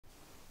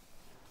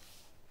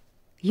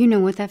You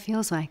know what that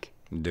feels like.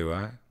 Do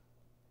I?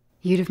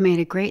 You'd have made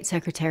a great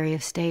Secretary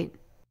of State.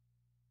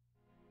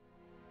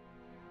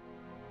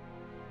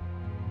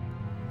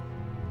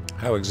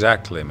 How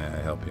exactly may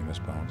I help you, Miss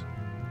Barnes?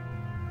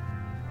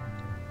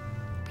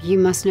 You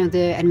must know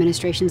the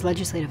administration's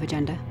legislative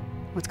agenda.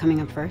 What's coming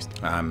up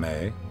first? I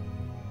may.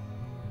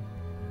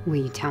 Will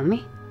you tell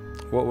me?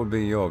 What would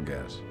be your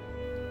guess?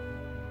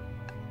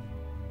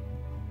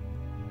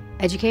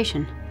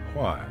 Education.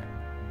 Why?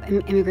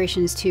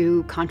 Immigration is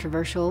too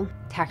controversial.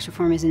 Tax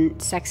reform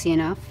isn't sexy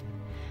enough.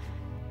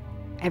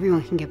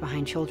 Everyone can get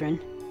behind children.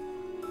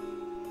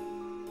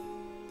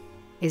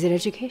 Is it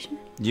education?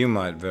 You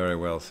might very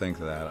well think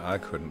that. I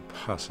couldn't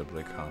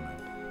possibly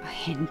comment. A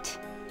hint.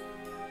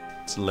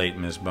 It's late,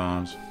 Miss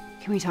Barnes.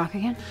 Can we talk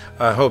again?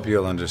 I hope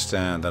you'll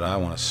understand that I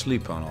want to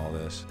sleep on all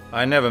this.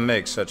 I never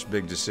make such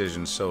big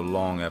decisions so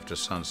long after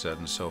sunset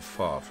and so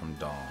far from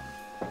dawn.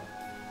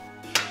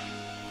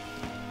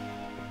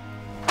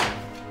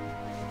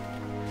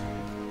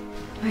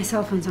 My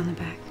cell phone's on the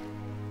back.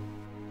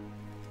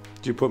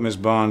 Did you put Miss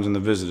Barnes in the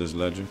visitor's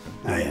ledger?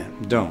 I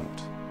am.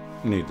 Don't,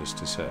 needless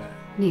to say.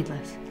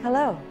 Needless.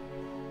 Hello.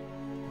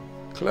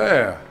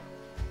 Claire,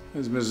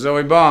 this is Miss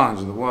Zoe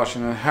Barnes of the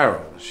Washington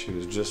Herald. She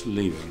was just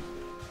leaving.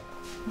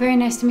 Very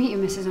nice to meet you,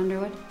 Mrs.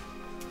 Underwood.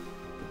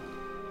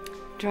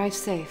 Drive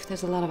safe.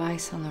 There's a lot of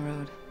ice on the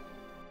road.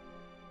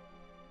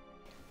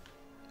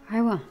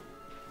 I will.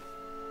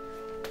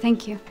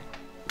 Thank you.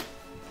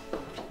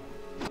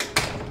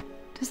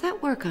 Does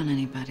that work on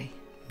anybody?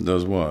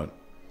 Does what?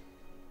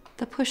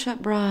 The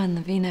push-up bra and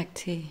the V-neck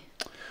tee.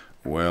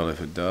 Well,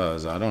 if it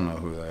does, I don't know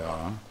who they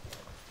are.